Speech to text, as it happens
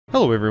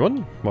Hello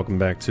everyone, welcome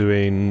back to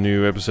a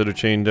new episode of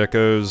Chained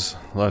Echoes.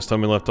 Last time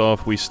we left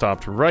off, we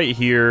stopped right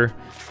here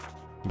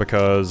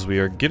because we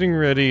are getting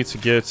ready to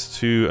get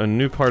to a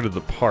new part of the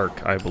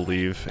park, I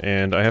believe,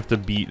 and I have to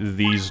beat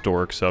these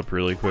dorks up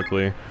really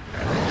quickly.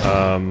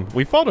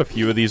 We fought a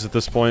few of these at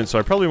this point, so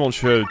I probably won't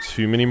show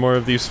too many more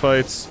of these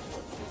fights,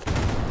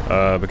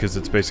 because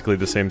it's basically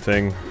the same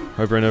thing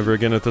over and over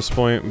again at this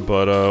point,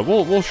 but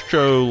we'll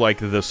show, like,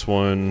 this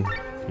one,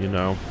 you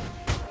know.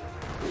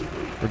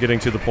 We're getting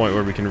to the point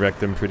where we can wreck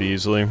them pretty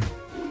easily.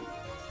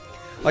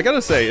 I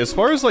gotta say, as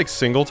far as like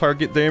single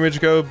target damage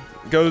goes,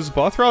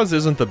 Bothraz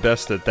isn't the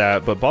best at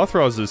that, but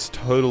Bothraz is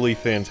totally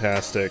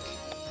fantastic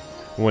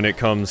when it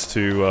comes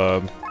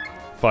to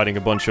fighting a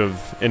bunch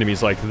of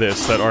enemies like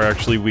this that are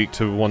actually weak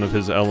to one of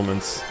his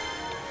elements.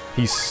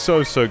 He's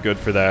so good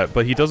for that,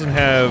 but he doesn't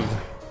have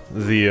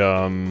the,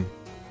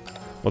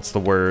 what's the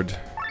word?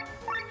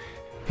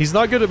 He's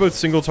not good at both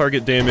single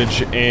target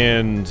damage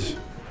and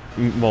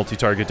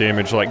multi-target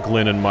damage like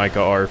Glenn and Micah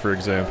are, for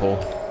example.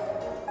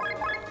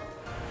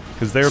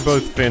 Because they're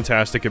both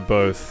fantastic at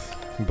both,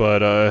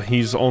 but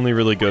he's only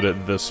really good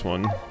at this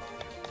one.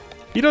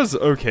 He does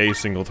okay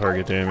single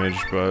target damage,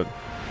 but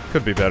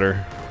could be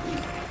better.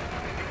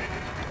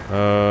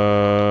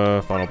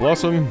 Final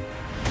Blossom.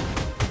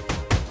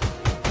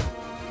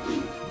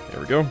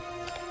 There we go.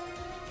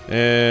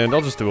 And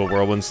I'll just do a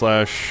Whirlwind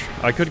Slash.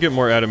 I could get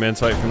more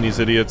Adamantite from these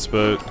idiots,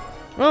 but...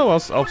 well,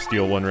 I'll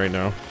steal one right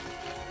now.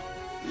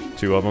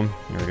 Two of them.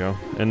 There we go.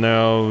 And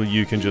now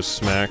you can just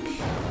smack.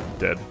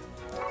 Dead.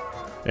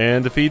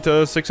 And defeat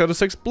 6 out of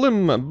 6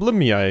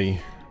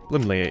 Blimye.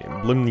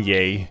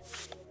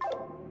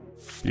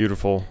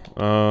 Beautiful.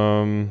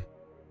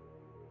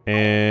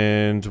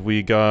 And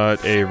we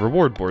got a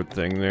reward board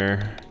thing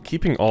there.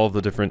 Keeping all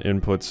the different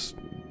inputs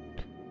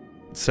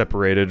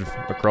separated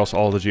across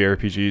all the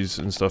JRPGs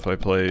and stuff I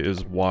play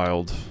is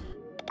wild.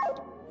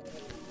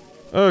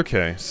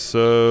 Okay,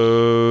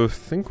 so I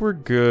think we're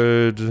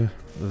good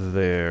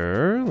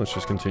there. Let's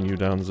just continue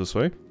down this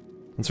way.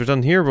 Once we're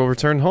done here, we'll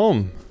return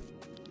home.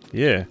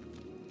 Yeah.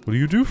 What do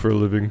you do for a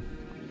living?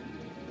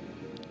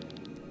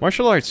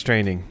 Martial arts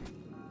training.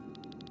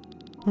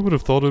 I would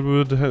have thought it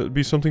would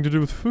be something to do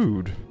with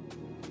food.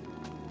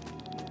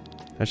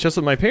 That's just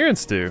what my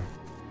parents do.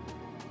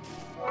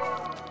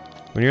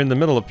 When you're in the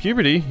middle of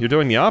puberty, you're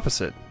doing the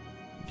opposite.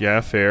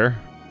 Yeah, fair.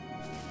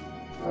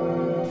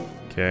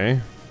 Okay.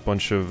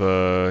 Bunch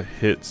of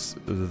hits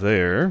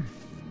there.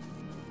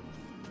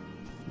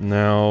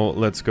 Now,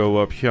 let's go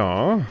up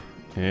here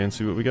and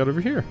see what we got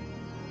over here.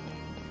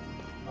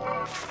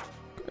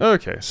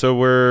 Okay, so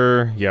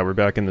we're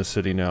back in the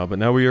city now, but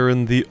now we are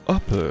in the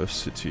upper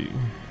city.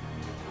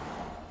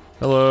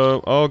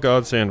 Hello. Oh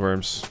god,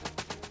 sandworms.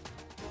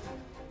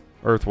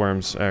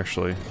 Earthworms,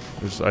 actually,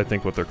 is I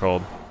think what they're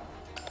called.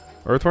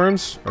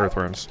 Earthworms?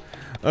 Earthworms.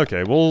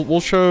 Okay, we'll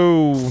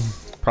show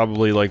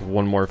probably like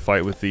one more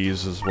fight with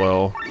these as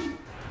well.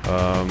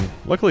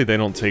 Luckily they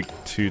don't take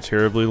too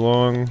terribly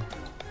long.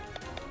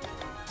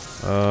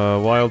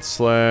 Wild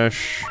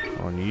Slash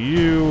on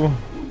you.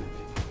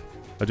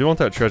 I do want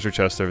that treasure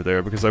chest over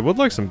there because I would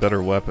like some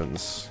better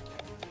weapons.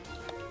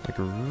 Like,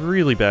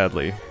 really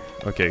badly.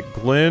 Okay,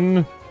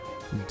 Glenn,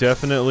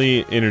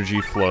 definitely energy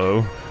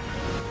flow.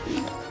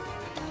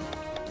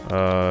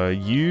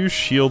 You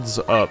shields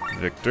up,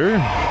 Victor.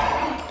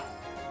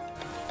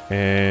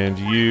 And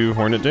you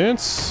Hornet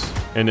Dance.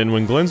 And then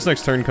when Glenn's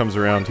next turn comes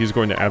around, he's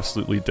going to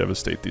absolutely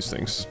devastate these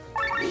things.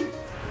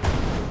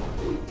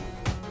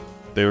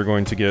 They are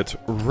going to get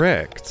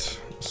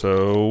wrecked.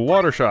 So,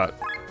 Water Shot.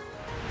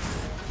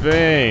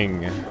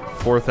 Bang!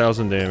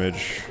 4,000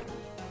 damage.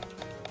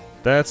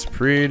 That's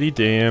pretty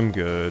damn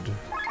good.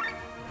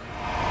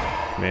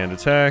 Command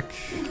Attack.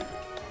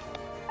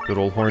 Good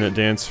old Hornet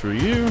Dance for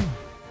you.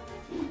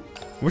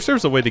 Wish there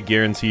was a way to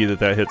guarantee that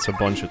that hits a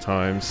bunch of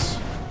times.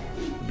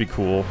 It'd be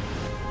cool.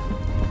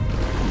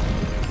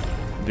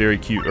 Very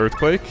cute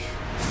Earthquake.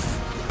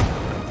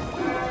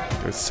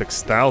 There's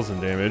 6,000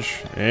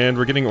 damage. And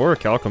we're getting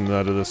Orichalcum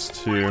out of this,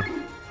 too.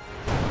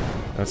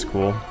 That's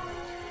cool.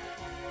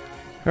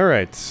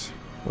 Alright.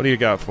 What do you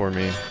got for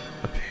me?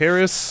 A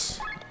Paris?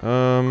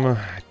 I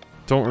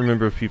don't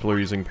remember if people are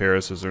using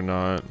Parises or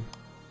not.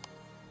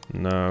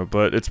 No,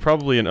 but it's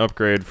probably an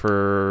upgrade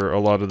for a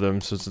lot of them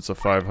since it's a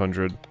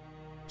 500.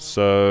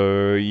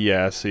 So,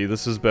 yeah, see,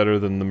 this is better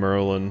than the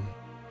Merlin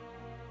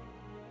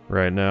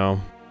right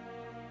now.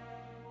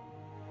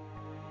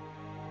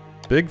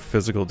 Big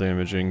physical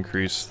damage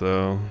increase,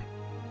 though.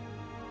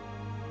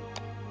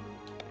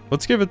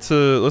 Let's give it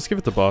to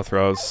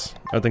Bothraz.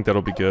 I think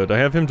that'll be good. I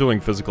have him doing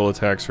physical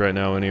attacks right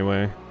now,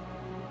 anyway.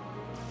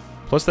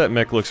 Plus, that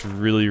mech looks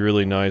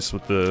really nice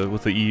with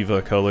the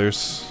Eva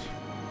colors.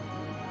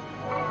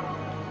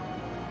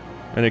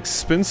 An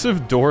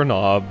expensive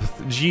doorknob.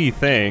 Gee,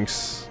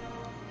 thanks.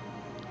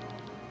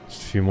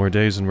 Just a few more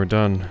days and we're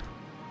done.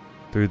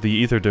 Through the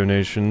ether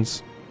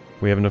donations,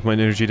 we have enough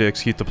energy to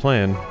execute the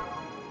plan.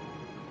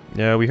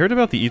 Yeah, we heard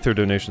about the ether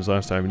donations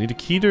last time. We need a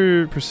key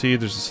to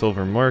proceed. There's a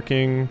silver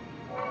marking.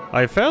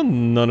 I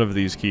found none of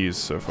these keys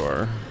so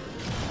far.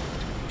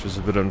 which is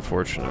a bit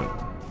unfortunate.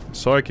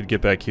 So I could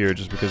get back here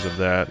just because of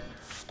that.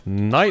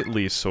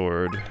 Knightly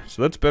sword.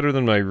 So that's better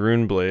than my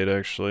rune blade,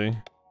 actually.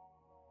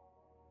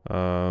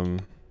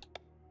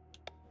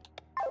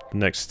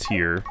 Next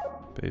tier,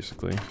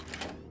 basically.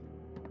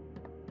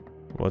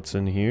 What's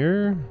in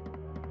here?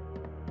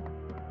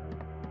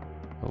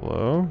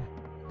 Hello?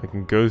 I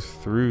can go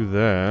through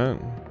that.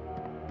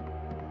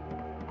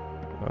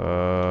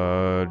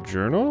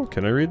 Journal?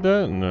 Can I read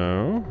that?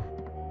 No.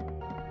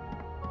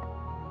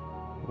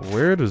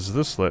 Where does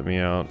this let me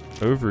out?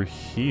 Over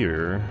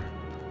here.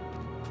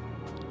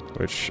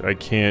 Which I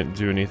can't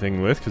do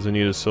anything with because I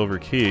need a silver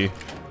key.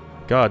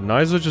 God,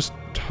 Nyza just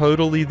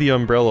totally the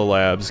Umbrella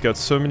Labs. Got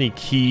so many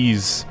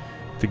keys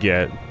to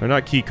get. They're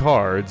not key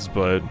cards,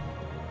 but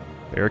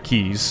they are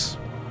keys.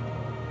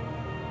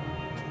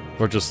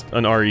 Or just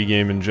an RE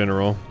game in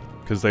general.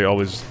 Because they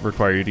always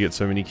require you to get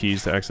so many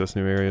keys to access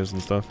new areas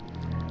and stuff.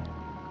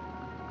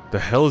 The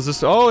hell is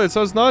this? Oh, it's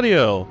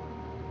Asnadiel!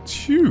 It's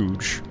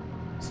huge!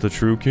 It's the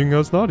true King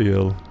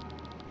Asnadiel.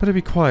 Better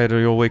be quiet or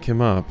you'll wake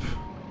him up.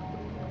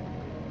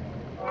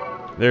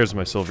 There's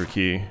my silver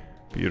key.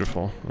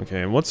 Beautiful.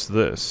 Okay, and what's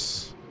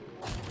this?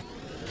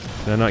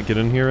 Can I not get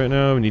in here right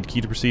now? We need key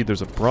to proceed.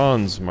 There's a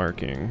bronze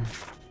marking.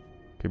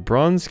 Okay,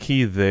 bronze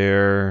key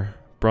there.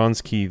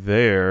 Bronze key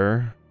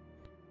there.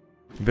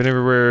 Been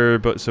everywhere,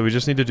 but so we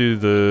just need to do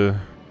the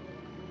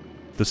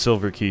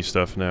silver key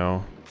stuff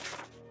now.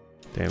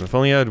 Damn, if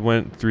only I'd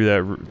went through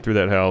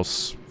that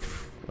house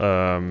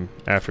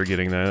after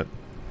getting that.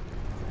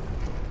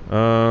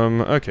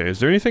 Okay, is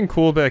there anything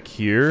cool back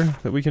here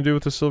that we can do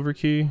with the silver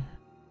key?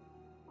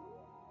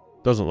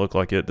 Doesn't look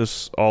like it.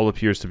 This all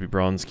appears to be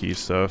bronze key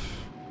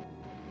stuff.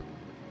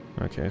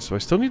 Okay, so I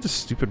still need the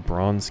stupid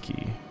bronze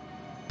key.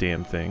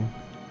 Damn thing.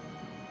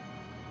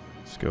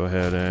 Let's go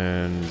ahead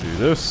and do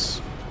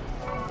this.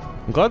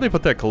 I'm glad they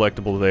put that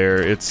collectible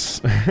there.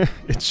 It's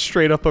it's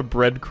straight up a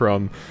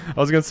breadcrumb. I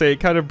was gonna say,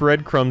 it kind of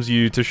breadcrumbs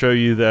you to show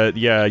you that,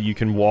 yeah, you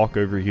can walk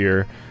over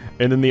here.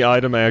 And then the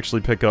item I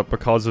actually pick up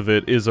because of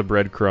it is a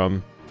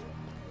breadcrumb.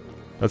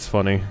 That's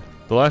funny.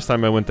 The last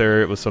time I went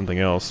there, it was something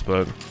else,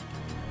 but...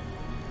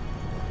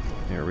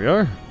 There we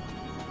are.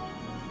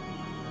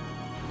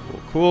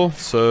 Cool, cool.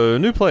 So,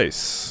 new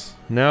place.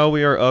 Now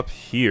we are up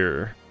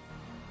here.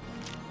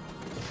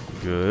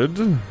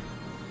 Good.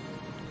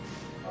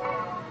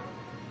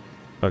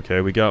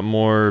 Okay, we got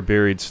more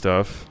buried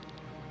stuff.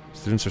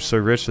 Students are so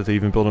rich that they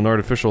even built an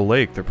artificial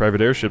lake. Their private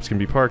airships can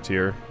be parked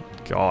here.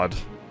 God.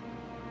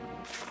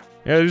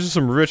 Yeah, these are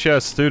some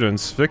rich-ass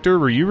students. Victor,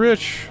 were you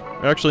rich?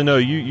 Actually, no,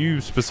 you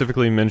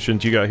specifically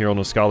mentioned you got here on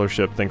a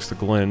scholarship thanks to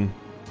Glenn.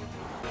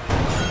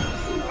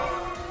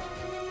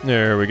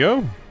 There we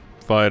go.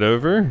 Fight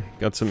over.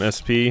 Got some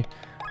SP.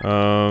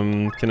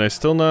 Can I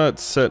still not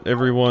set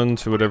everyone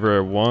to whatever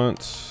I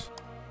want?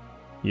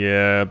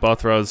 Yeah,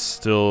 Bothraz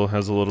still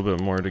has a little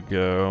bit more to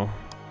go.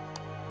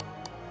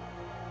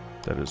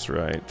 That is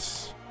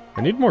right.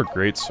 I need more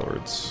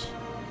greatswords.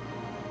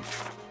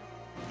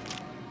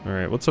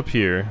 Alright, what's up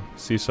here?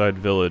 Seaside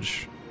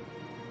Village.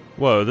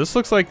 Whoa, this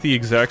looks like the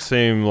exact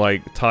same,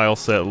 like, tile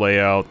set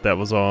layout that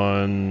was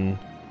on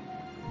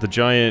the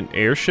giant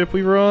airship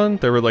we were on.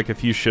 There were, like, a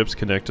few ships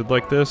connected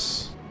like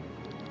this.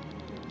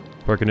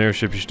 Park an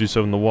airship, you should do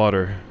so in the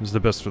water. It's the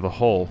best for the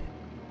hull.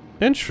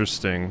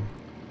 Interesting.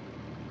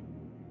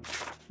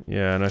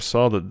 Yeah, and I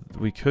saw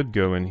that we could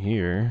go in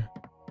here.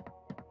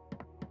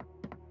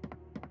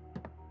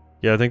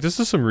 Yeah, I think this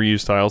is some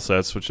reused tile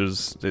sets, which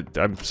is...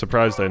 I'm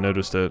surprised I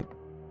noticed it.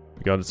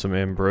 We got some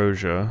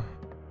ambrosia.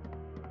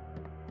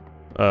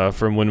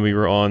 From when we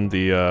were on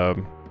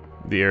the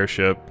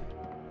airship.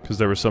 Because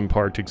there was some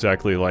parked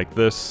exactly like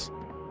this.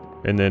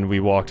 And then we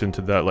walked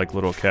into that, like,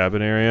 little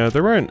cabin area.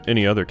 There weren't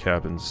any other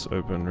cabins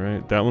open,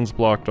 right? That one's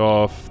blocked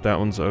off, that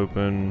one's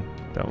open,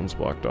 that one's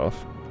blocked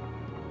off.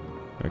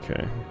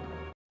 Okay.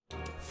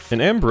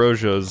 And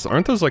ambrosias,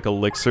 aren't those like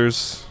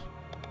elixirs?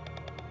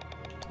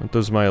 Aren't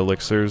those my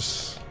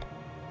elixirs?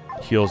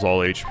 Heals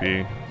all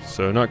HP,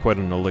 so not quite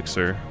an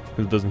elixir.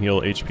 It doesn't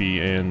heal HP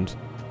and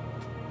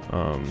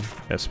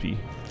SP,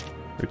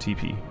 or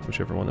TP,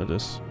 whichever one it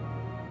is.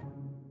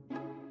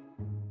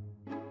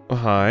 Oh,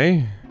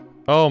 hi.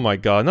 Oh my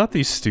god, not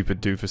these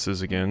stupid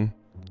doofuses again.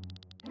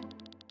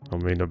 I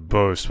don't mean to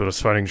boast, but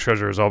us finding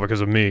treasure is all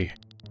because of me.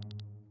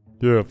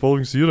 Yeah,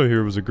 following Sienna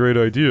here was a great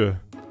idea.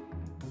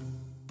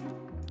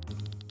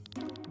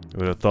 I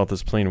would have thought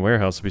this plain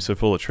warehouse would be so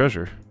full of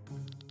treasure.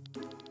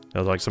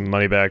 Sounds like some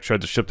moneybags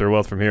tried to ship their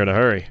wealth from here in a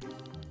hurry.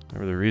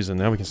 Whatever the reason,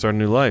 now we can start a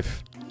new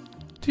life.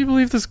 Do you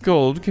believe this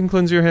gold can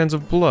cleanse your hands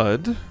of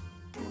blood?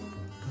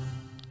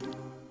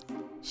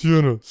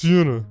 Sienna,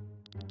 Sienna!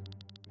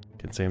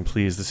 Can't say I'm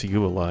pleased to see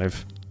you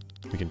alive.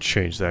 We can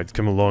change that, it's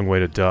come a long way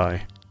to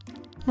die.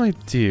 My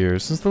dear,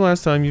 since the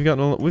last time we've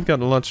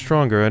gotten a lot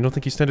stronger, I don't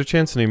think you stand a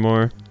chance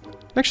anymore.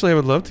 Actually, I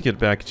would love to get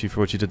back at you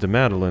for what you did to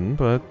Madeline,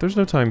 but there's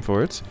no time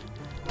for it.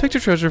 Take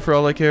your treasure for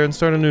all I care and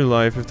start a new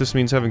life. If this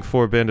means having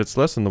 4 bandits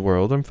less in the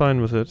world, I'm fine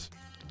with it.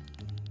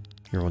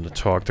 You're one to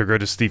talk, the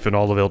greatest thief in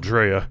all of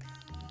Eldrea.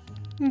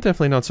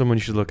 Definitely not someone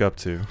you should look up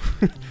to.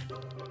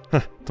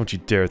 Don't you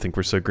dare think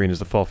we're so green as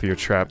to fall for your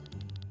trap.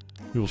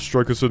 You'll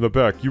strike us in the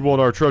back. You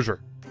want our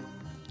treasure.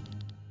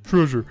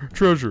 Treasure,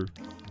 treasure.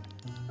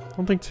 I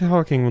don't think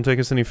talking will take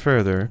us any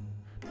further.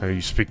 Now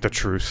you speak the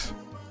truth.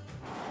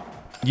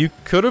 You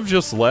could have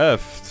just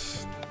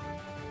left.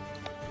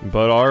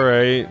 But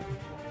alright.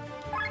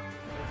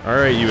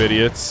 Alright, you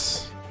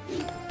idiots.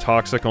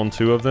 Toxic on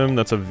 2 of them.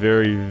 That's a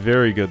very,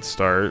 very good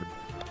start.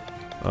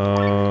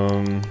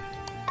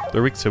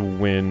 They're weak to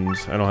wind.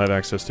 I don't have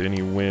access to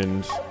any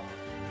wind.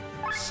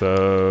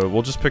 So,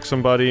 we'll just pick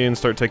somebody and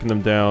start taking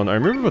them down. I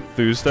remember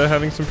Methuselah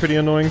having some pretty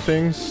annoying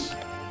things.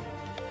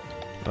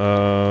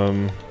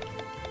 Let's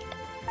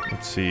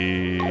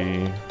see...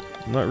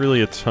 Not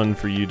really a ton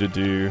for you to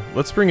do.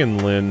 Let's bring in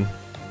Lynn.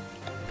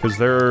 Because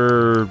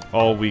they're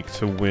all weak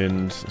to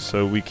wind,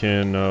 so we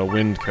can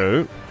wind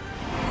coat.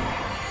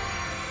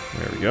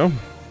 There we go.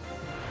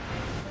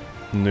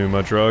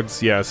 Pneuma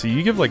drugs. Yeah, so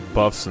you give like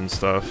buffs and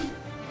stuff.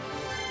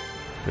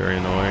 Very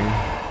annoying.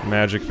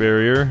 Magic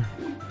barrier.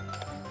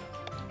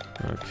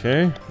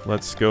 Okay,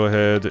 let's go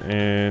ahead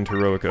and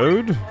Heroic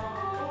Ode.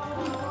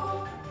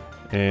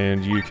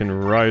 And you can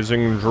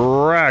Rising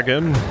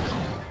Dragon.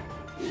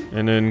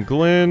 And then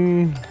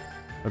Glenn...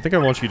 I think I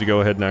want you to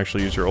go ahead and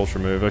actually use your Ultra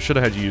move. I should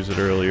have had you use it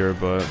earlier,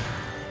 but...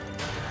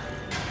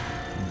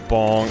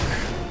 Bonk.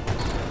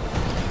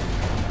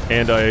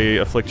 And I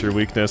afflict your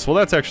weakness. Well,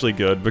 that's actually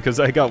good, because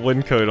I got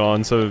Wind Coat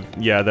on, so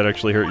yeah, that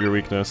actually hurt your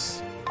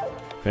weakness.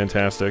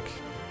 Fantastic.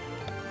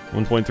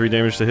 1.3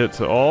 damage to hit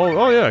to all.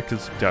 Oh yeah,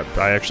 because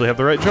I actually have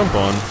the right jump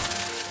on.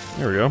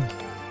 There we go.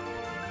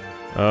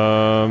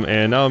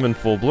 And now I'm in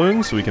full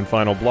bloom, so we can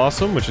Final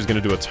Blossom, which is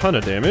going to do a ton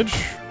of damage.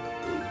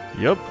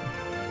 Yep.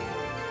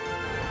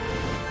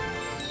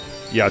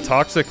 Yeah,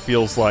 Toxic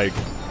feels like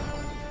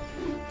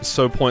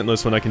so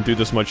pointless when I can do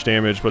this much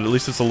damage, but at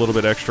least it's a little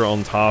bit extra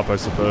on top, I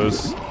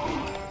suppose.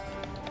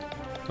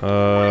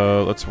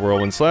 Let's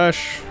Whirlwind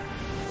Slash.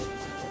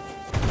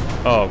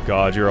 Oh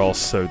god, you're all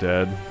so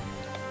dead.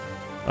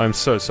 I'm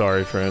so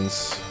sorry,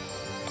 friends.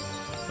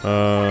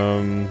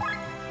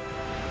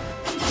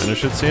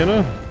 Finish it,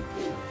 Sienna?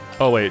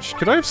 Oh wait,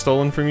 could I have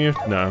stolen from you?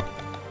 No.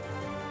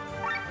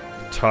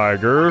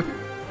 Tiger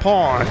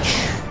Punch!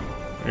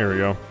 There we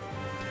go.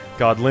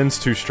 God, Lynn's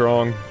too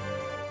strong.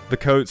 The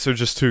coats are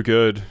just too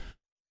good.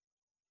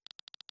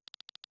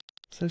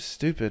 So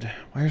stupid.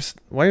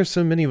 Why are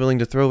so many willing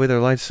to throw away their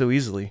lives so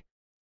easily?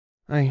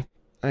 This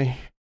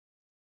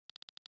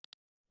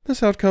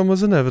outcome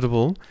was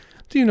inevitable.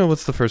 Do you know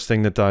what's the first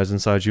thing that dies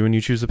inside you when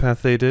you choose the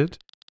path they did?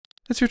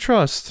 It's your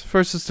trust.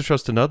 First it's the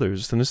trust in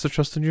others, then it's the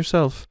trust in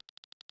yourself.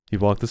 You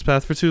walk this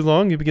path for too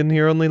long, you begin to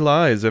hear only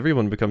lies.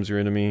 Everyone becomes your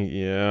enemy.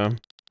 Yeah.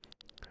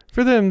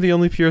 For them, the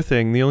only pure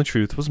thing, the only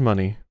truth, was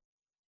money.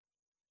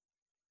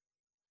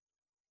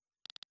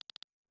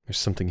 There's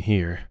something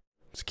here.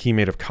 It's a key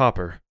made of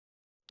copper.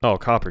 Oh,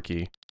 copper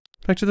key.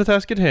 Back to the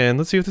task at hand.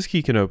 Let's see if this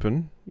key can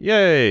open.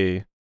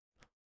 Yay!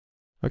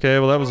 Okay,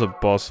 well that was a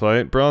boss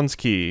fight. Bronze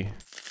key.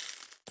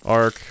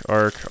 Arc.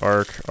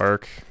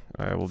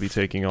 I will be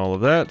taking all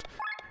of that.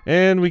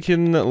 And we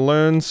can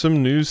learn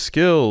some new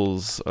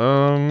skills.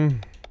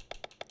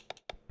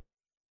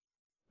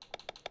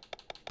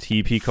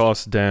 TP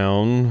cost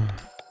down.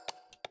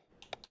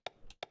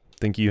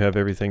 Think you have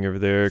everything over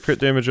there. Crit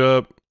damage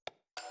up.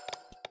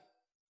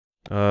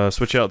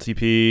 Switch out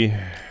TP.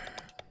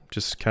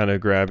 Just kind of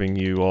grabbing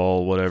you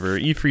all, whatever.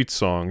 Ifrit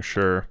Song,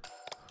 sure.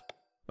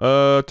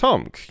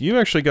 Tomk, you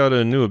actually got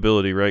a new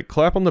ability, right?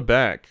 Clap on the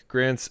back.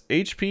 Grants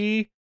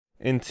HP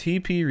and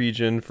TP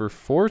regen for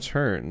 4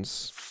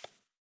 turns.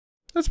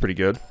 That's pretty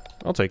good.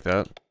 I'll take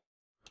that.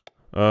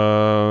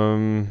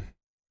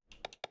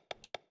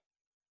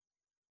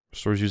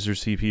 Restores user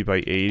CP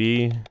by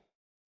 80.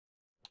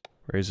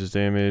 Raises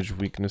damage,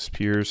 weakness,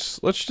 pierce.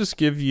 Let's just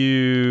give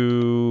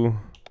you...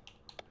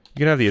 You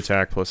can have the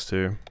attack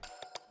 +2.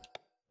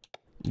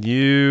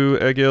 You,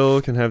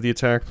 Egil, can have the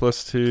attack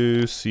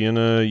 +2.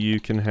 Sienna, you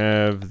can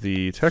have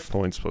the tech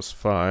points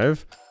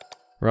 +5.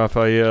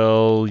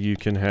 Raphael, you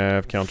can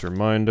have counter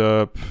mind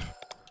up.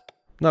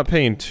 Not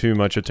paying too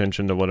much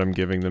attention to what I'm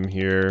giving them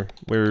here.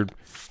 We're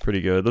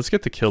pretty good. Let's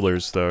get the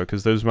killers, though,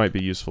 because those might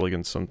be useful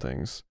against some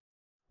things.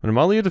 When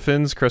Amalia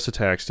defends, Crest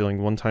attacks, dealing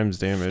 1x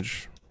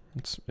damage.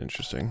 That's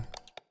interesting.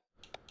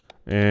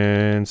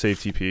 And save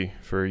TP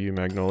for you,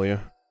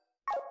 Magnolia.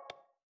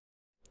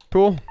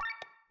 Cool.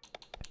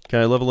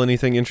 Can I level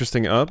anything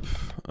interesting up?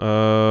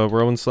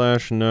 Whirlwind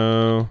Slash,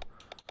 no.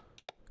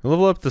 I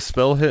level up the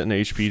spell hit and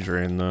HP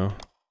drain, though.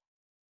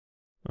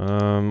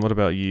 What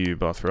about you,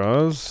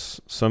 Bothraz?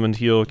 Summoned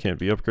heal can't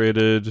be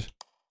upgraded.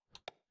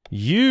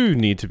 You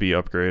need to be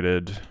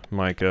upgraded,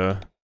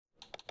 Micah.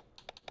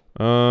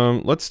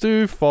 Let's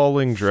do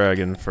Falling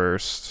Dragon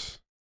first.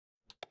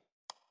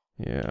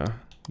 Yeah,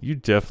 you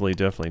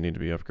definitely need to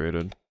be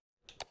upgraded.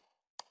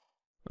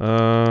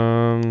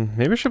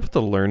 Maybe I should put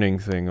the learning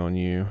thing on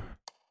you.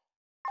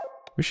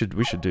 We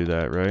should do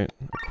that, right?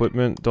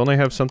 Equipment. Don't I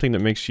have something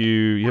that makes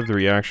you have the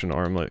reaction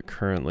armlet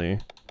currently?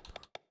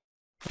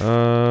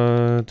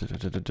 Restores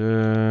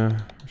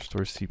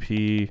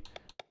CP.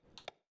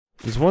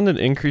 There's one that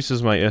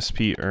increases my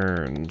SP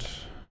earned.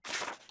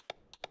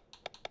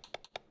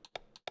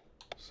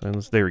 So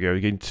there we go.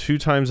 You gain 2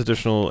 times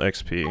additional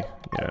XP.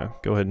 Yeah,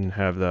 go ahead and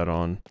have that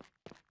on.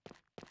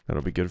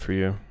 That'll be good for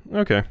you.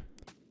 Okay.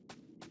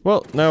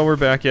 Well, now we're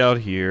back out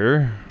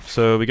here.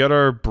 So we got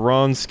our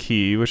bronze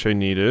key, which I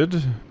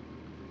needed.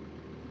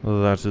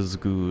 That is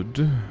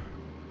good.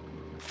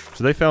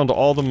 So they found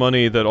all the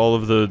money that all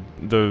of the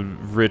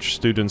rich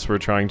students were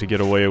trying to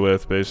get away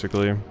with,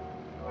 basically.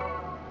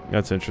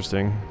 That's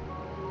interesting.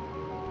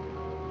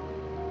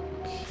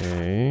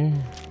 Okay.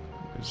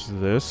 There's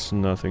this.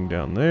 Nothing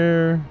down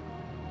there.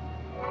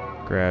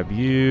 Grab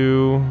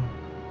you.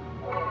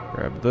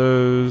 Grab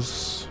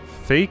those.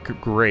 Fake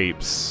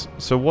grapes.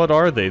 So what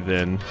are they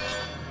then?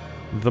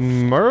 The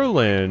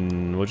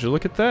Merlin. Would you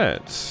look at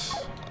that?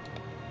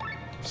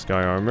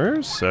 Sky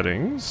armor.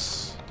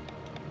 Settings.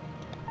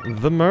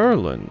 The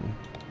Merlin.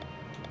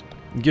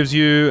 Gives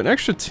you an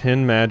extra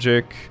 10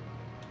 magic,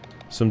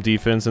 some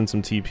defense, and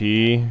some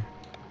TP.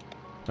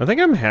 I think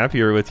I'm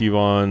happier with you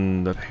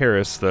on the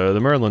Paris, though.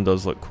 The Merlin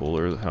does look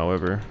cooler,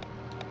 however.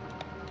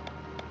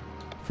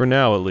 For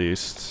now, at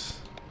least.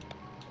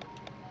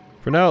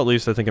 For now, at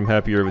least, I think I'm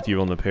happier with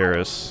you on the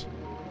Paris.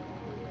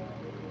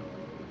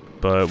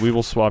 But we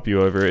will swap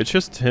you over. It's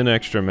just 10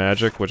 extra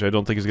magic, which I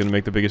don't think is going to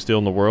make the biggest deal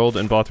in the world,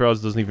 and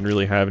Bothraz doesn't even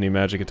really have any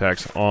magic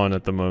attacks on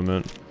at the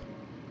moment.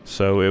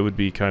 So it would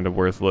be kind of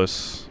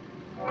worthless.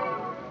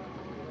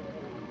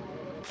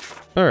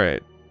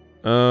 Alright.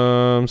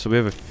 So we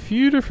have a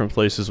few different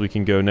places we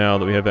can go now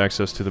that we have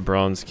access to the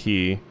bronze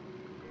key.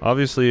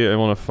 Obviously, I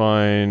want to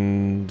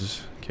find...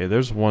 Okay,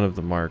 there's one of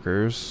the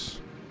markers.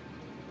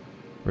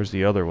 Where's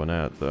the other one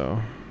at,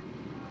 though?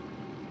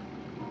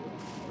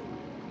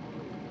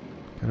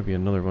 Gotta be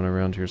another one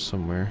around here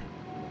somewhere.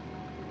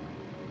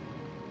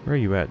 Where are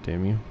you at,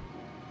 damn you?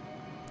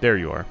 There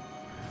you are.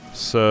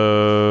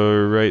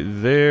 So, right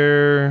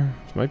there.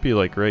 This might be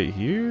like right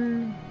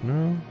here?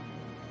 No?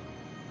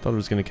 Thought it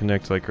was gonna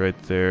connect like right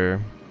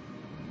there.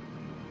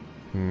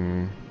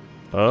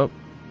 Up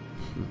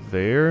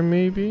there,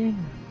 maybe?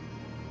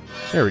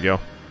 There we go.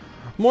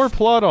 More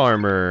plot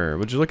armor.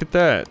 Would you look at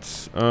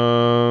that?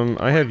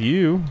 I have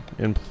you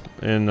in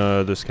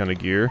this kind of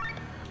gear.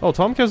 Oh,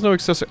 Tomk has no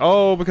accessory.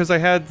 Oh, because I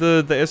had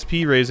the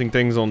SP raising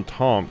things on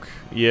Tomk.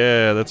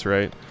 Yeah, that's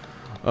right.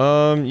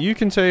 You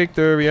can take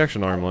the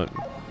reaction armlet.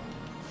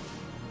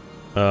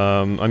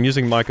 I'm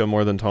using Micah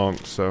more than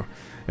Tomk, so...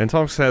 And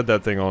Tomk's had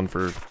that thing on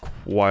for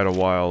quite a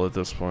while at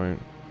this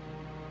point.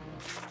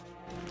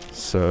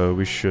 So,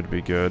 we should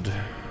be good.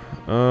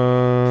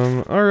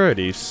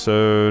 Alrighty,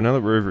 so now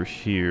that we're over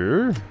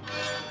here...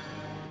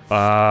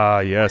 Ah,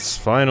 yes,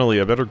 finally,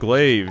 a better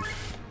glaive.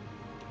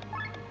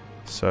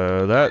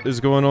 So, that is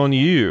going on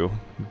you.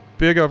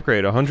 Big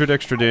upgrade, 100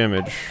 extra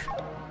damage.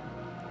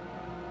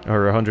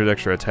 Or 100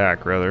 extra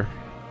attack, rather.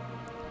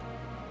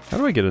 How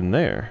do I get in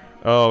there?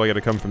 Oh, I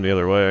gotta come from the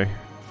other way.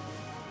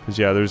 Because,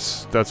 yeah,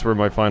 that's where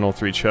my final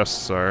 3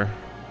 chests are.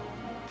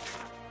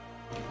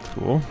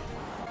 Cool.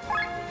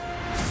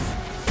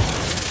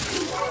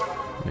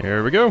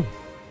 There we go.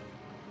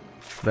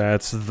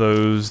 That's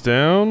those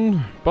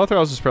down.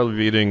 Bothraz is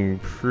probably getting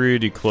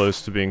pretty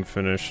close to being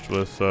finished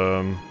with,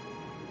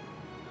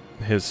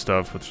 his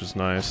stuff, which is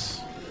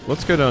nice.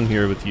 Let's go down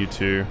here with you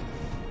two.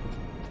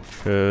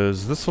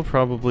 Because this will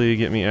probably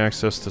get me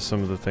access to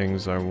some of the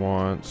things I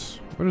want.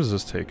 Where does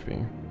this take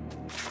me?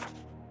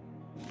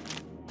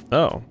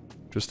 Oh,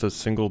 just a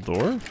single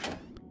door?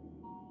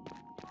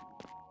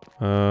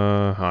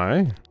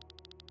 Hi.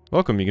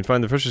 Welcome, you can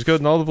find the freshest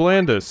goat in all of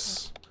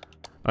Valandis.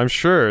 I'm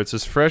sure it's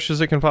as fresh as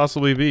it can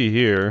possibly be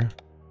here.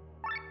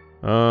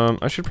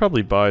 I should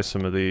probably buy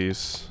some of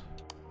these.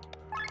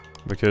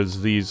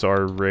 Because these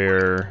are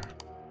rare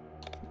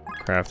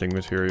crafting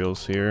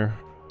materials here.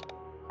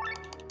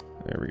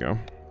 There we go.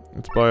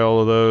 Let's buy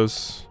all of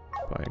those.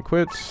 Buy and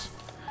quit.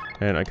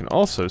 And I can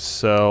also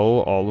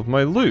sell all of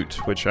my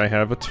loot, which I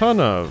have a ton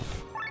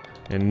of.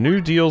 And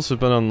new deals have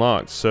been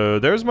unlocked. So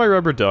there's my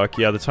rubber duck.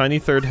 Yeah, the tiny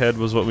third head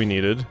was what we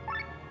needed.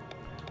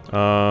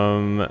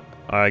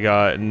 I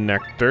got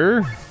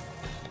nectar.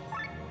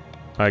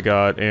 I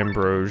got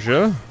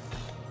ambrosia.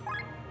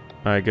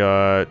 I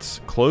got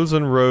clothes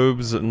and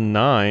robes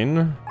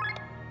 9.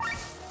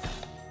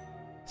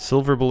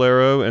 Silver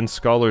bolero and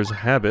scholar's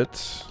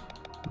habit.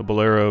 The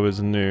bolero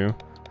is new.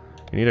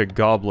 You need a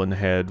goblin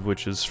head,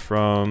 which is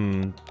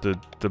from the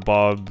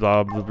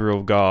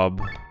real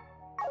gob.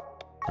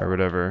 Or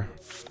whatever.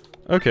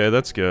 Okay,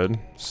 that's good.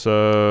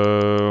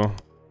 So...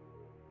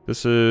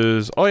 This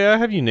is... Oh yeah, I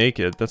have you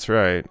naked. That's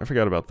right. I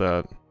forgot about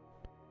that.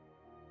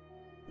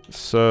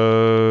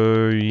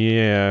 So...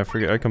 Yeah,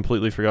 I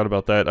completely forgot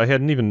about that. I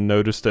hadn't even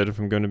noticed it, if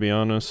I'm going to be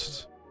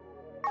honest.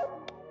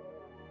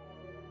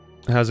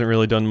 It hasn't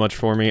really done much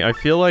for me. I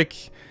feel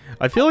like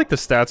the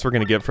stats we're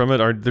gonna get from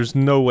it are... There's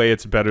no way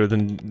it's better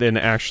than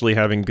actually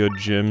having good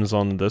gems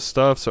on this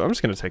stuff, so I'm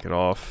just gonna take it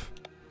off.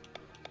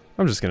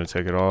 I'm just gonna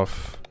take it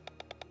off.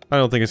 I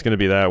don't think it's gonna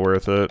be that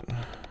worth it.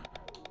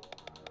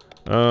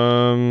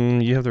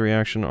 You have the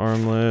reaction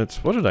armlet.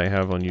 What did I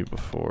have on you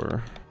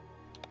before?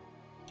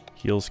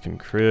 Heals can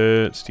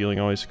crit. Stealing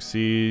always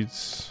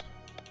succeeds.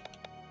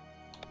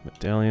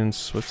 Medallions,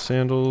 swift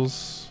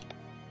sandals.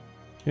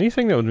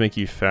 Anything that would make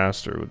you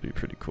faster would be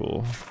pretty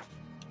cool.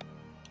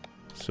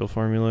 Steal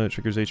formula, it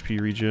triggers HP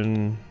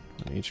regen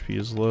when HP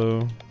is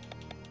low.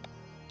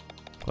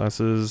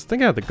 Glasses. I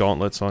think I had the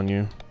gauntlets on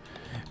you.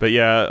 But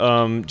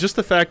yeah, just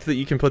the fact that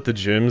you can put the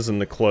gems in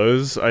the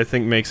clothes, I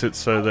think makes it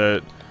so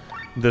that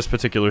this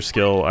particular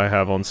skill I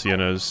have on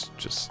Sienna is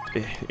just...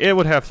 It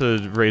would have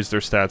to raise their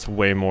stats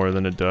way more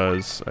than it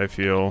does, I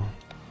feel.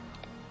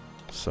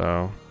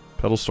 So,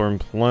 Pedal Storm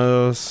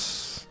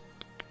plus...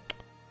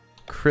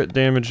 Crit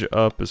damage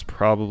up is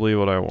probably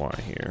what I want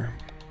here.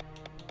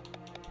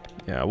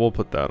 Yeah, we'll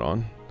put that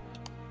on.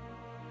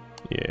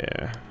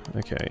 Yeah,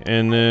 okay.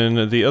 And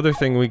then the other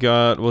thing we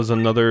got was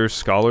another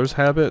Scholar's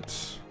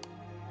Habit.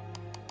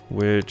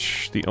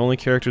 Which, the only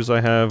characters I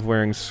have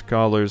wearing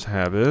Scholar's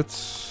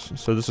Habits.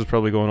 So this is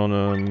probably going on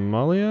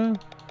Amalia?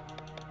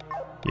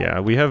 Yeah,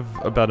 we have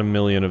about 1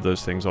 million of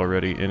those things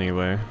already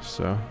anyway,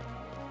 so...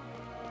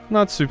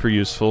 Not super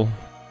useful.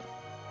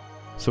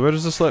 So where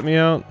does this let me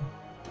out?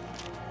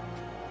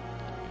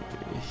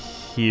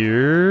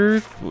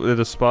 Here? At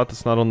a spot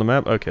that's not on the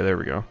map? Okay, there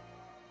we go. I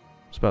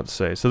was about to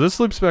say. So this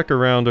loops back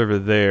around over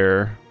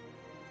there.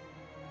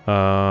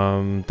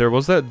 There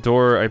was that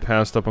door I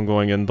passed up on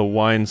going in, the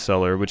wine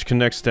cellar, which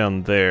connects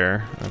down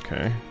there.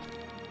 Okay.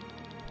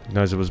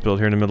 Recognize it was built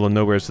here in the middle of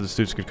nowhere so the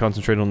students could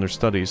concentrate on their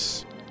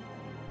studies.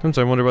 Sometimes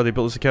I wonder why they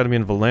built this academy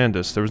in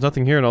Valandis. There was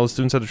nothing here and all the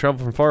students had to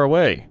travel from far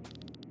away.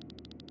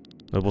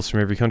 Nobles from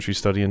every country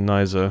study in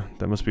Nysa.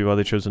 That must be why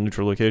they chose a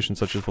neutral location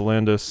such as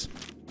Valandis.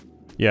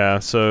 Yeah,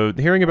 so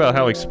hearing about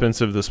how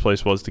expensive this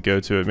place was to go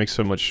to, it makes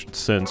so much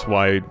sense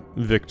why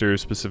Victor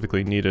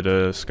specifically needed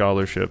a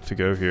scholarship to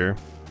go here.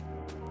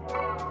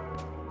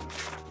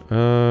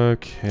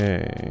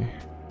 Okay.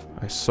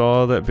 I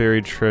saw that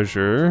buried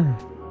treasure.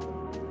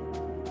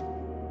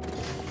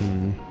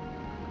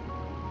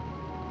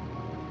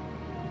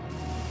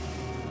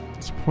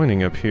 It's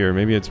pointing up here.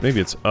 Maybe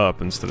it's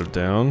up instead of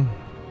down.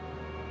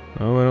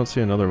 Oh, I don't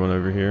see another one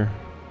over here.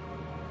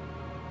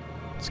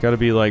 It's got to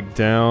be like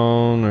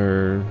down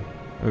or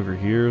over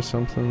here or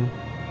something.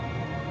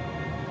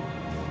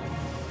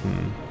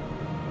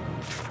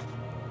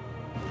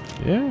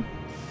 Yeah?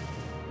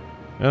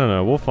 I don't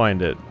know. We'll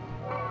find it.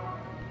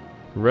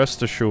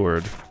 Rest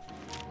assured.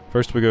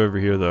 First we go over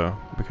here though,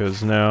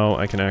 because now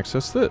I can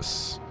access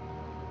this.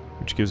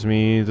 Which gives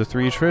me the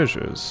 3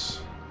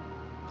 treasures.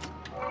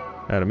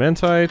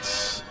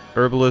 Adamantite,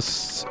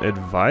 Herbalist's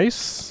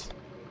Advice?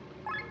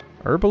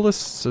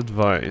 Herbalist's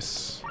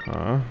Advice,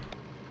 huh?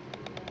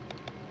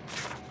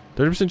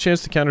 30%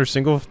 chance to counter a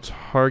single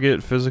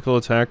target physical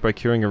attack by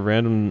curing a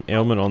random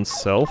ailment on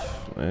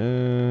self?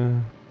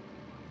 I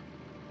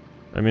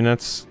mean,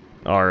 that's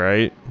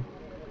alright.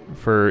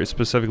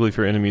 Specifically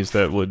for enemies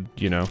that would,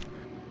 you know,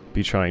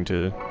 be trying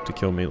to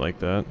kill me like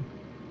that.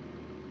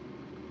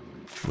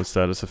 With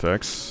status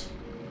effects.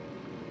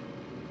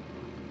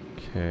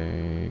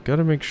 Okay,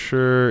 gotta make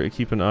sure I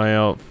keep an eye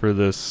out for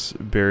this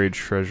buried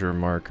treasure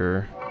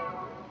marker.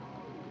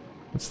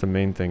 That's the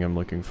main thing I'm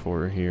looking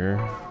for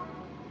here.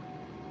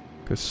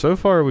 Because so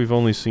far we've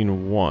only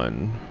seen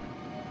one.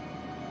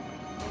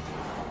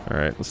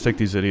 Alright, let's take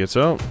these idiots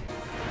out.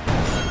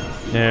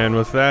 And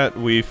with that,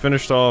 we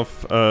finished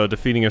off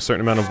defeating a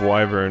certain amount of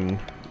wyvern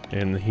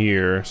in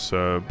here.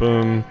 So,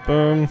 boom,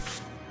 boom.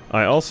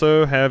 I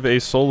also have a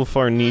Soul of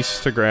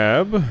Farnese to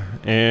grab,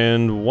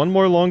 and one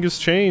more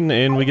longest chain,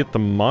 and we get the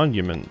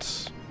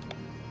monument.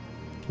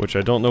 Which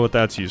I don't know what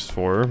that's used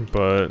for,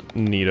 but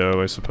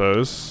neato, I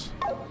suppose.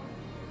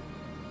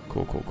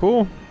 Cool, cool,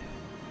 cool.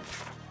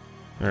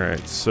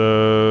 Alright,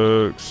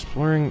 so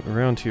exploring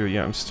around here.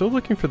 Yeah, I'm still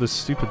looking for this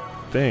stupid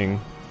thing.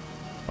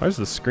 Why is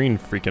the screen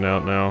freaking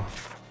out now?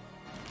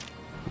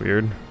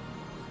 Weird.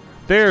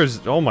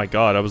 There's... Oh my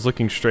god, I was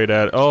looking straight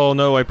at... Oh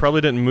no, I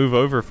probably didn't move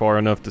over far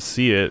enough to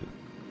see it.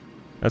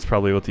 That's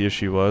probably what the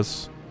issue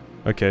was.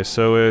 Okay,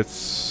 so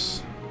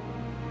it's...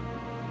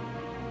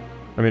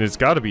 I mean, it's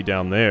gotta be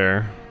down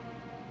there.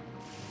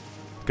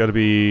 It's gotta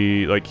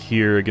be, like,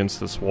 here against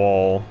this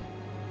wall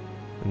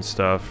and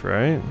stuff,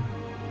 right?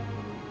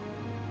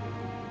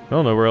 I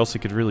don't know where else it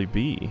could really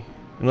be.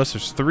 Unless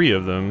there's 3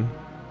 of them.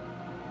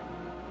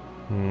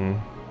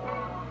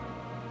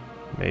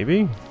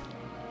 Maybe?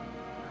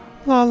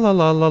 La la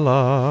la la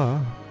la.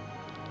 You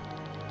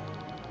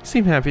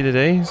seem happy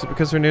today. Is it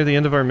because we're near the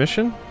end of our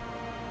mission?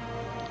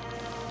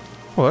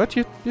 What?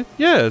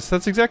 Yes,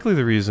 that's exactly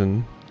the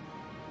reason.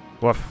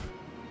 Woof.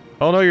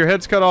 Oh no, your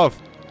head's cut off.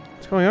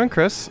 What's going on,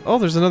 Chris? Oh,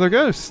 there's another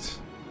ghost.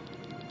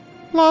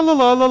 La la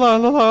la la la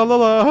la la la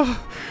la.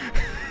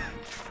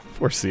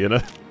 Poor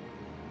Sienna.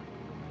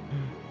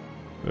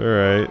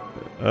 Alright.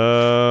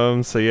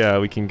 So yeah,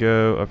 we can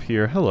go up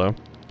here. Hello.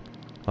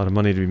 A lot of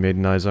money to be made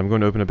in Nysa. I'm going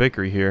to open a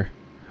bakery here.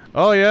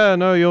 Oh yeah,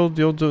 no, you'll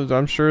do,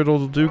 I'm sure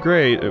it'll do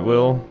great. It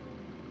will.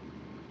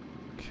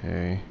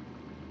 Okay.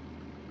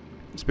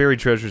 This buried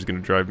treasure is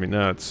going to drive me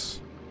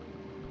nuts.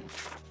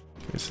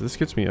 Okay, so this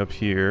gets me up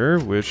here,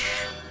 which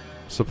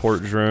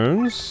support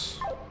drones.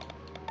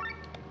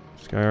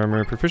 Sky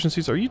armor.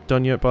 Proficiencies. Are you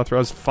done yet,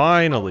 Bothraz?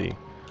 Finally!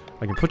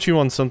 I can put you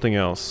on something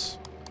else,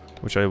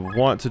 which I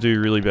want to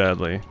do really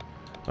badly.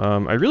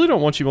 I really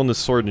don't want you on this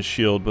sword and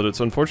shield, but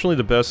it's unfortunately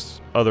the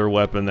best other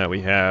weapon that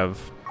we have.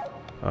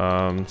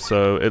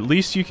 So at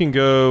least you can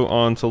go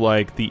on to,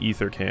 like, the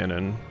ether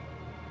cannon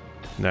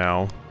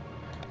now.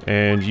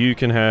 And you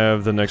can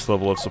have the next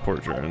level of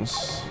support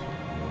drones.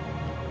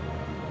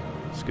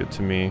 It's good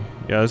to me.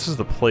 Yeah, this is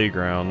the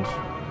playground.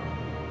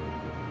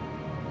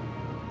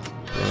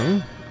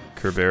 Boom.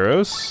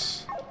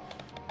 Kerberos.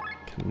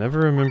 Can never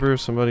remember if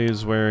somebody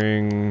is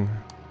wearing...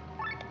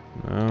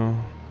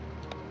 No.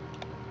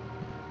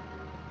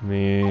 I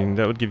mean,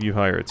 that would give you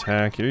higher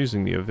attack. You're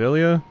using the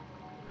Avelia?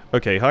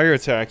 Okay, higher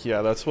attack,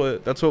 yeah, that's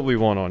what we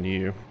want on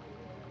you.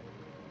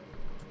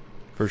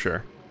 For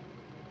sure.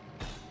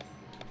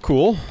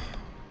 Cool.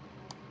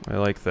 I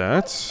like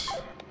that.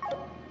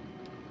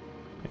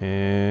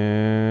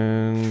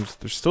 And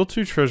there's still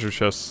 2 treasure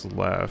chests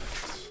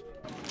left.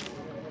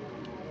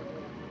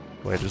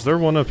 Wait, is there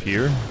one up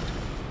here?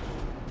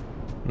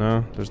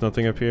 No, there's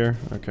nothing up here?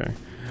 Okay.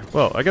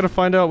 Well, I gotta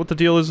find out what the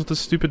deal is with the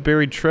stupid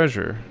buried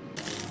treasure.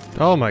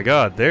 Oh my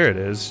god, there it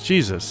is.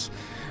 Jesus.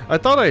 I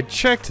thought I had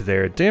checked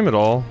there, damn it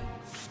all.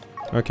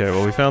 Okay,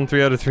 well we found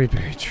 3 out of 3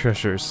 buried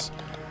treasures.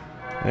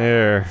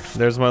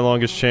 There's my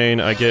longest chain.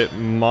 I get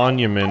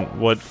monument,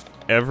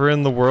 whatever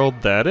in the world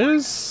that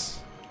is?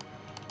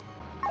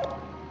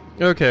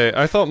 Okay,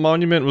 I thought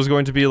monument was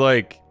going to be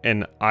like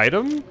an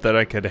item that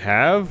I could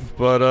have,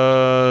 but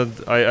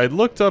I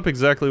looked up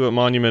exactly what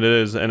monument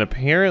is, and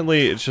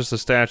apparently it's just a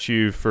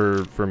statue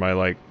for my,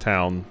 like,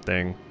 town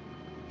thing.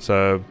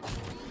 So,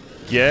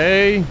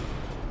 yay!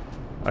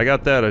 I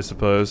got that, I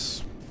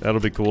suppose.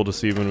 That'll be cool to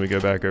see when we go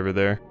back over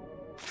there.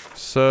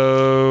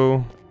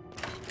 So...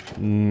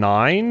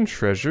 9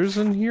 treasures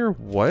in here?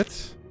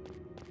 What?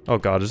 Oh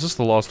god, is this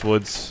the Lost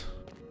Woods?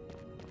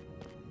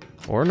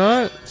 Or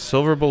not?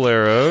 Silver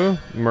Bolero,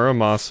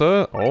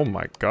 Muramasa. Oh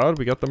my god,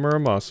 we got the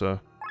Muramasa.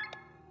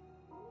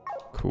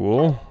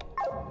 Cool.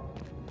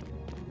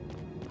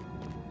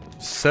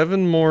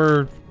 7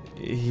 more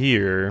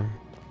here.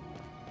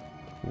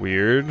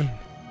 Weird.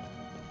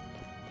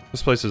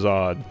 This place is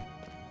odd.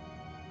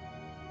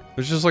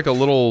 There's just like a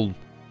little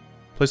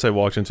place I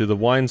walked into, the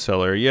wine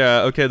cellar.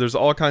 Yeah, okay, there's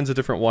all kinds of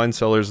different wine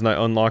cellars, and I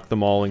unlock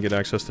them all and get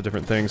access to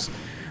different things.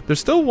 There's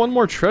still one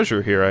more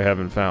treasure here I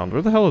haven't found.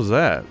 Where the hell is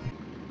that?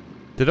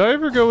 Did I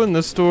ever go in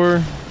this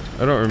door?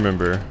 I don't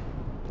remember.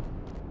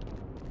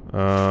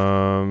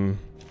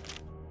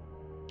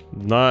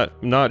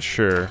 Not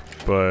sure,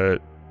 but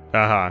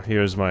aha,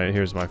 here's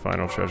my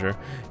final treasure.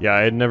 Yeah,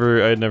 I had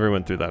never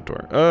went through that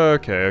door.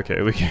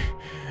 Okay,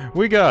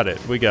 we got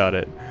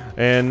it.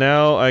 And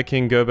now I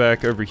can go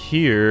back over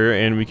here,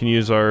 and we can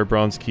use our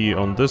bronze key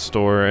on this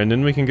door, and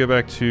then we can go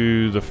back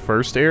to the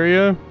first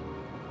area,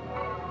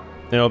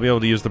 and I'll be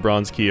able to use the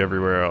bronze key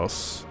everywhere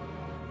else.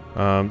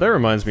 That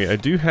reminds me, I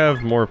do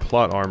have more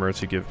plot armor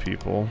to give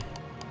people.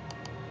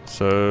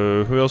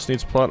 So, who else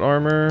needs plot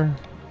armor?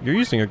 You're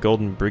using a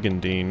golden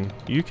brigandine.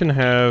 You can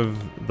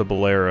have the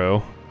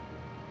bolero,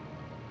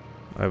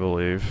 I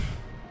believe.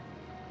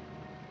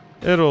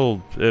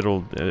 It'll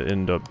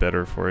end up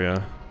better for you.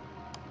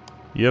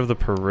 You have the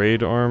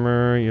parade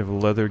armor, you have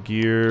leather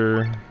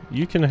gear.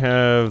 You can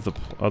have the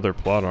other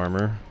plot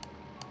armor.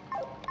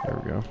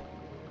 There we go.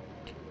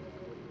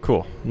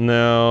 Cool.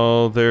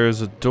 Now,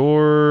 there's a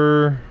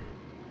door...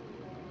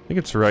 I think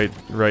it's right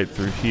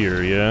through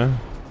here, yeah?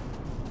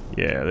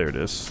 Yeah, there it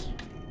is.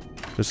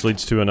 This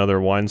leads to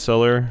another wine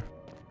cellar.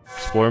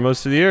 Explore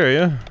most of the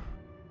area.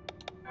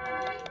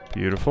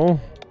 Beautiful.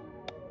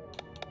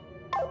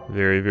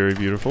 Very, very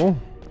beautiful.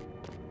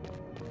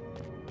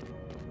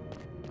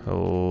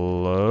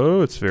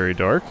 Hello? It's very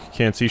dark.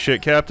 Can't see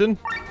shit, Captain.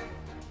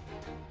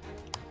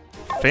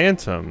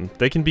 Phantom.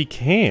 They can be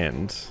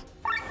canned.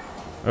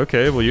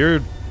 Okay, well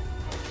you're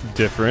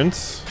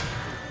different.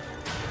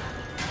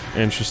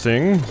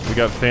 Interesting. We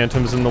got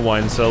phantoms in the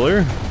wine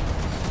cellar.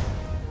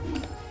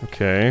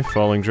 Okay,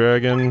 falling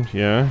dragon,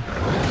 yeah.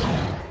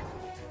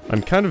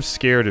 I'm kind of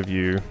scared of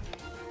you.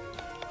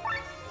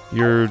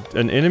 You're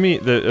an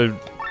enemy,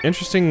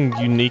 interesting,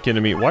 unique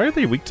enemy. Why are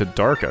they weak to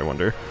dark, I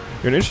wonder?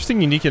 You're an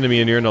interesting, unique enemy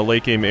and you're in a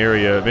late game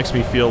area. It makes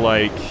me feel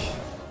like,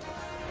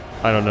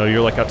 I don't know,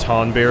 you're like a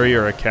tonberry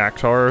or a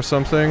cactar or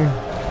something.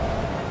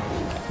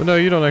 But no,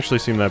 you don't actually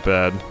seem that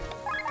bad.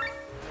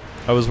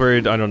 I was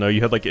worried, I don't know, you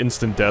had like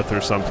instant death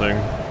or something.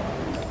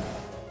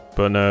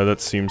 But no,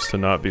 that seems to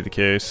not be the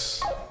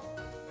case.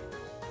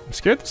 I'm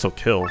scared this'll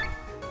kill.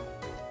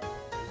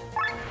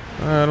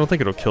 I don't think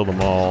it'll kill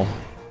them all.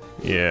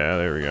 Yeah,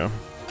 there we go.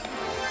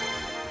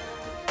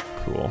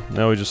 Cool.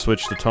 Now we just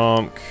switch to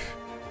Tonk.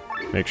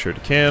 Make sure to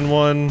can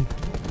one.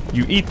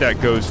 You eat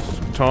that ghost,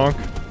 Tonk.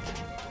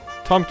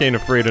 Tonk ain't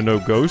afraid of no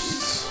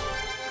ghosts.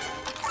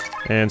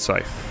 And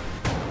Scythe.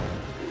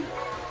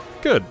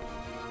 Good.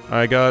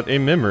 I got a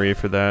memory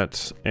for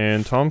that,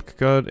 and Tonk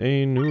got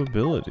a new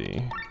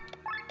ability.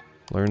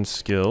 Learn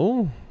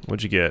skill?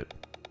 What'd you get?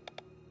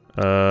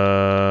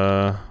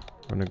 Run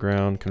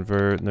aground,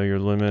 convert, know your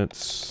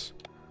limits.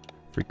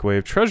 Freak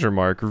Wave Treasure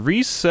Mark.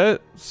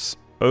 Resets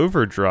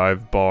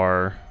overdrive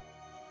bar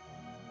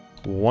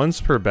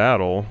once per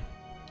battle.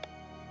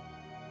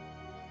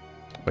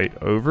 Wait,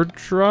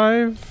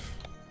 overdrive?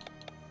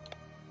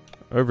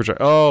 Overdrive.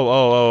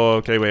 Oh,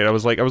 okay, wait. I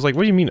was like, what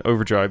do you mean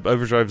overdrive?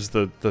 Overdrive's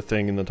the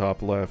thing in the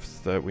top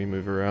left that we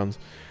move around.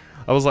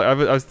 I was like,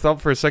 I thought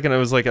for a second,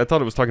 I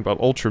thought it was talking about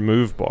Ultra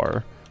Move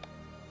Bar.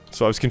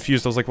 So I was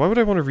confused. I was like, why would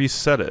I want to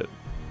reset it?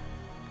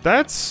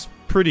 That's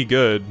pretty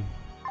good,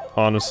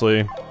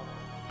 honestly.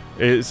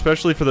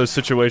 Especially for those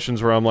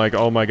situations where I'm like,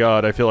 oh my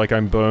god, I feel like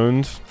I'm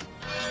boned.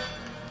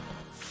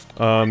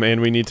 And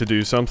we need to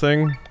do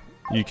something.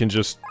 You can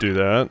just do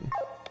that.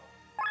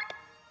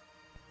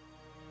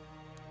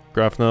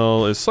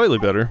 Graphnel is slightly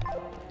better.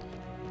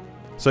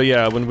 So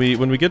yeah, when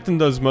we get in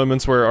those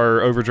moments where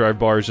our overdrive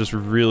bar is just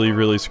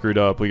really screwed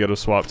up, we gotta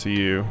swap to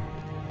you.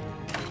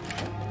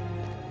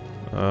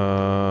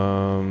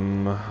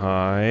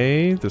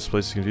 Hi. This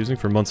place is confusing.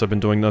 For months I've been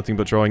doing nothing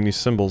but drawing these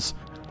symbols.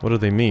 What do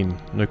they mean?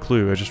 No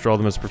clue. I just draw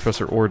them as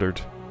Professor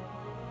ordered.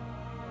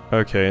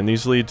 Okay, and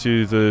these lead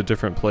to the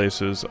different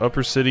places.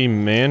 Upper City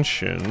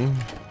Mansion.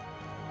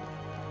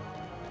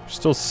 There's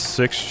still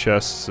 6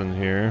 chests in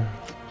here.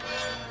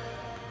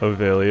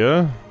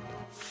 Ovalia.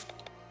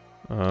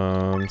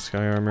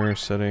 Sky armor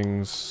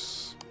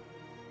settings.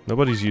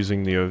 Nobody's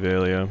using the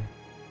Ovalia.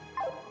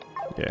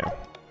 Yeah.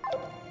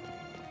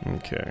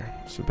 Okay,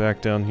 so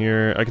back down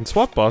here. I can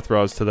swap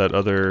Bothraz to that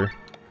other...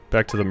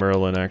 back to the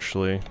Merlin,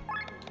 actually.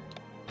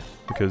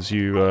 Because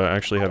you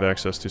actually have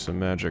access to some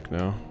magic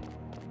now.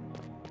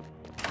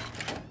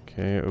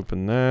 Okay,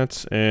 open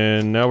that.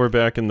 And now we're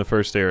back in the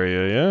first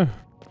area, yeah?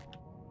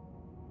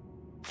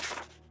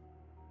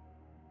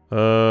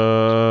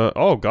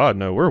 Oh god,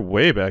 no, we're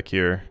way back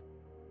here.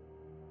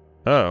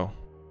 Oh.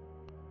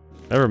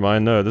 Never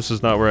mind, no, this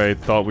is not where I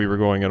thought we were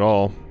going at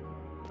all.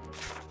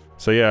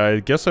 So yeah, I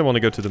guess I want to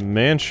go to the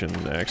mansion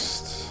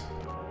next.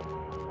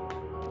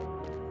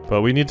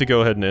 But we need to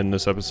go ahead and end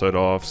this episode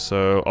off,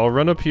 so I'll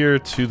run up here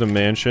to the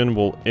mansion,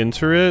 we'll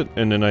enter it,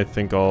 and then I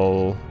think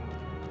I'll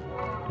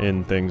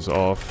end things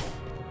off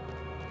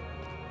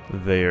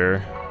there.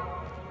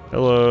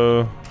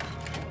 Hello,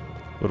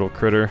 little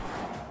critter.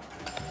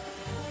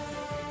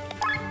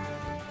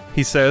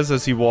 He says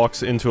as he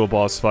walks into a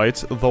boss fight,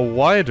 the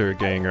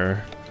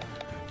Wiedergänger.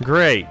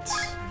 Great.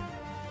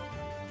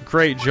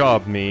 Great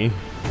job, me.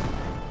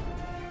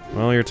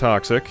 Well, you're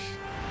toxic.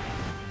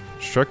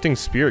 Constructing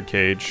spirit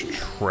cage.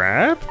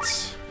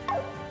 Trapped?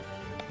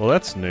 Well,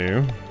 that's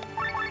new.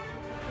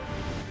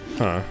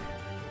 Huh.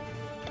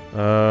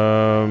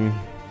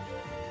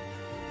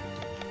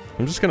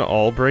 I'm just gonna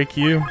all break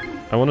you.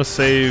 I want to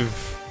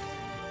save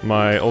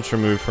my ultra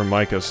move for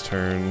Micah's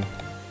turn.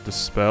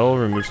 Dispel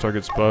removes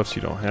target's buffs.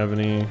 You don't have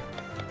any.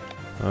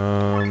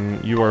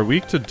 You are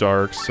weak to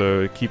dark,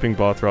 so keeping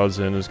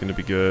Bothraz in is going to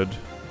be good.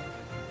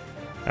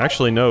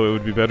 Actually, no, it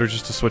would be better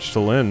just to switch to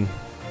Lyn.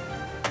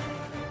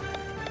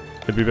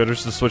 It'd be better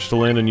just to switch to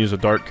Lyn and use a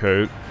dark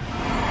coat.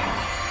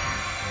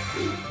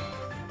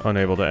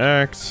 Unable to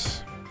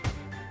act.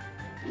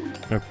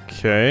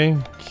 Okay,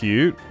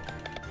 cute.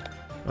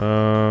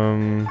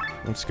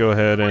 Let's go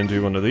ahead and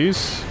do one of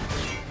these.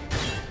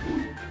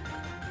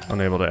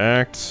 Unable to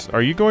act.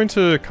 Are you going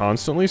to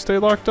constantly stay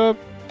locked up?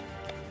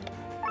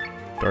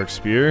 Dark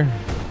Spear. There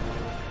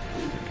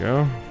we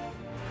go.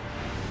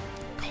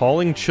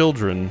 Calling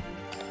children.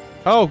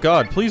 Oh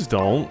god, please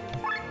don't.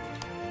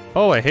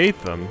 Oh, I hate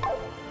them.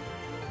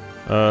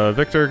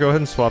 Victor, go ahead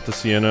and swap to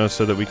Sienna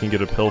so that we can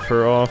get a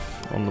pilfer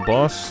off on the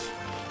boss.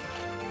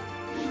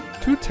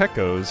 2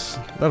 Techos.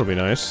 That'll be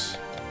nice.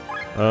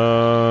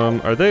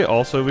 Are they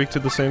also weak to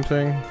the same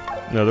thing?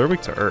 No, they're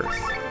weak to Earth.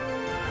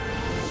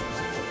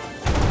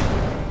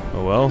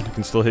 Oh well, I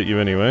can still hit you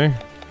anyway.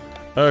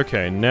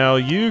 Okay, now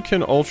you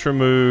can ultra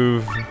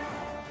move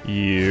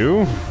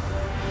you.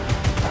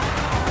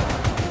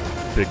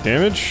 Big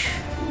damage.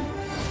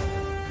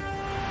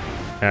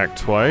 Act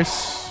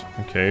twice.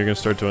 Okay, you're gonna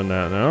start doing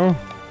that now.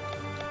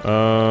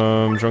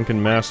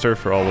 Drunken Master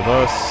for all of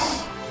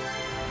us.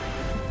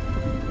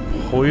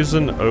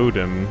 Poison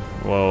Odin.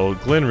 Well,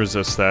 Glenn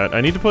resists that. I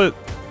need to put...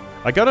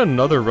 I got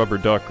another rubber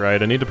duck,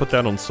 right? I need to put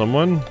that on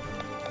someone.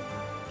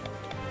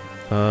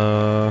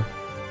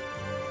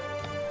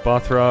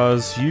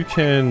 Bothraz, you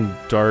can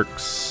Dark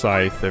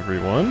Scythe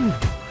everyone.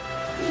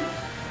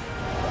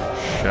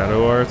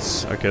 Shadow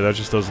Arts. Okay, that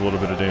just does a little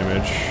bit of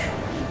damage.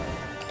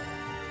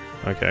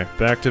 Okay,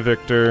 back to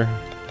Victor.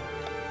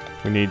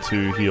 We need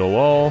to heal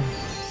all.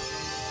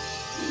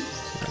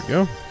 There we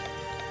go.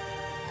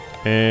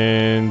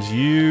 And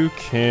you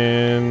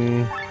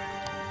can...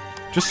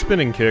 just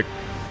spinning kick.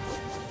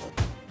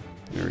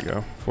 There we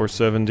go.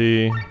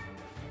 470.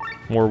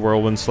 More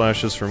whirlwind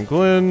slashes from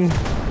Glenn.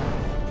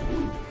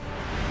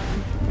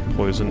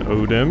 Poison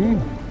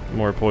Odin.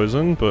 More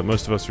poison, but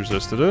most of us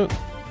resisted it.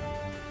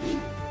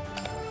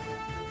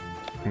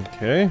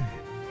 Okay.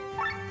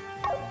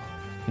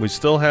 We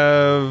still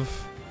have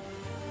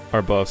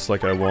our buffs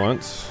like I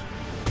want.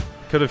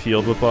 Could have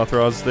healed with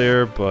Bothraz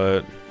there,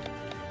 but...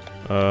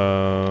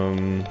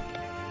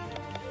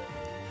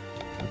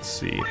 Let's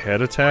see,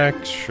 head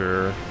attack?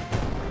 Sure.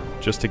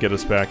 Just to get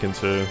us back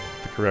into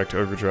the correct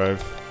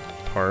overdrive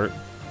part.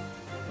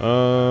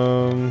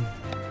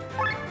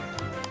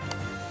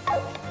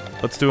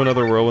 Let's do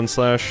another whirlwind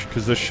slash,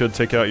 because this should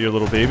take out your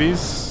little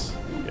babies.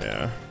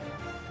 Yeah.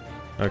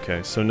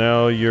 Okay, so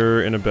now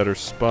you're in a better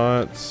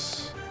spot.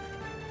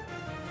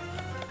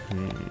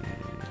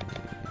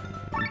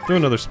 Do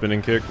another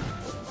spinning kick.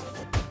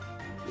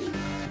 There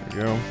we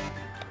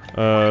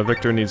go.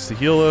 Victor needs to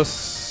heal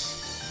us.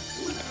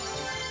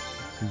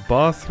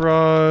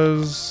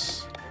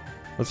 Bothraz.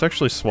 Let's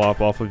actually swap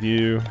off of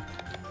you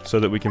so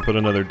that we can put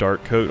another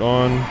dark coat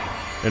on,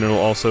 and it'll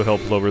also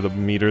help lower the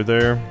meter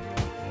there.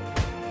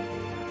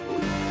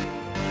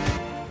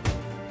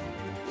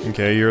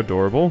 Okay, you're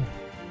adorable.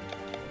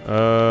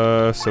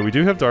 So we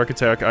do have dark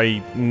attack.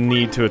 I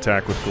need to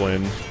attack with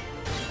Glenn.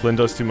 Glenn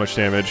does too much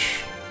damage.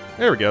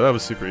 There we go, that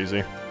was super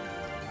easy.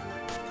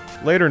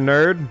 Later,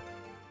 nerd.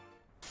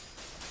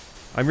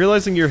 I'm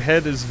realizing your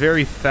head is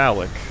very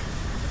phallic.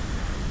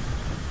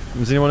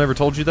 Has anyone ever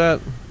told you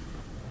that?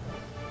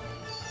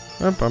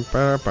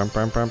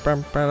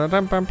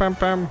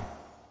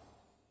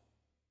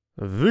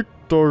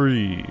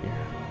 Victory!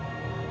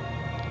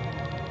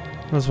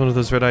 That was one of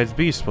those red-eyed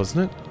beasts,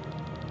 wasn't it?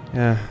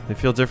 Yeah, they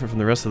feel different from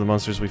the rest of the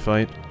monsters we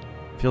fight.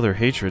 I feel their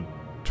hatred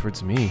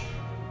towards me.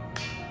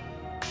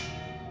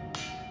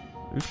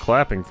 Who's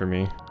clapping for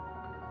me?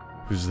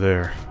 Who's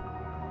there?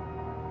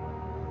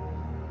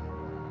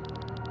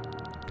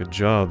 Good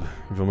job.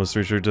 You've almost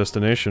reached your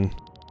destination.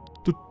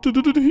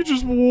 Did he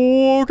just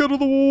walk out of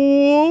the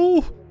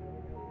wall?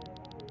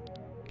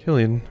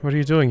 Killian, what are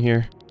you doing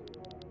here?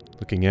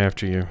 Looking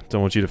after you.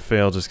 Don't want you to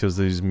fail just because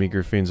these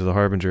meager fiends of the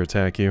Harbinger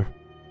attack you.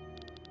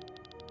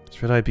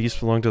 Does Red-Eye Beast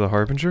belong to the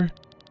Harbinger?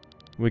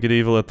 Wicked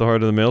evil at the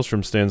heart of the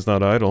Maelstrom stands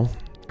not idle.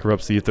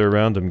 Corrupts the ether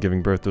around him,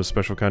 giving birth to a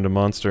special kind of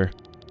monster.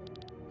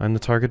 I'm the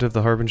target of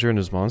the Harbinger and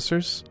his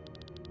monsters?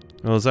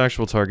 Well, his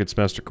actual target's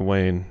Master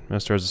Gawain.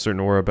 Master has a certain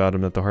aura about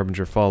him that the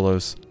Harbinger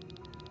follows.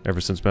 Ever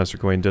since Master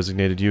Gawain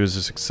designated you as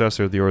his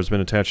successor, the aura's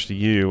been attached to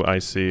you, I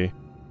see.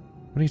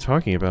 What are you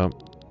talking about?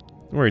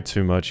 Don't worry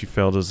too much, you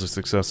failed as a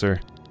successor.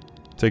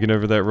 Taking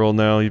over that role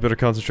now, you better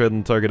concentrate on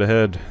the target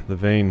ahead, the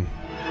vein.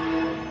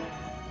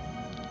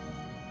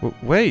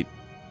 Wait!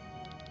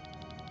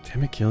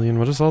 Damn it, Killian,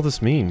 what does all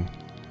this mean?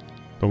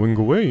 Knowing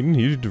Gawain,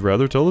 he'd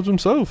rather tell it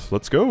himself.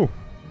 Let's go.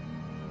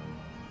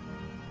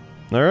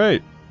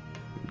 Alright.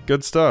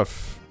 Good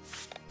stuff.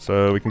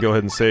 So we can go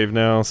ahead and save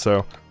now,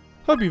 so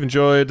hope you've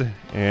enjoyed,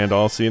 and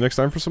I'll see you next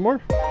time for some more.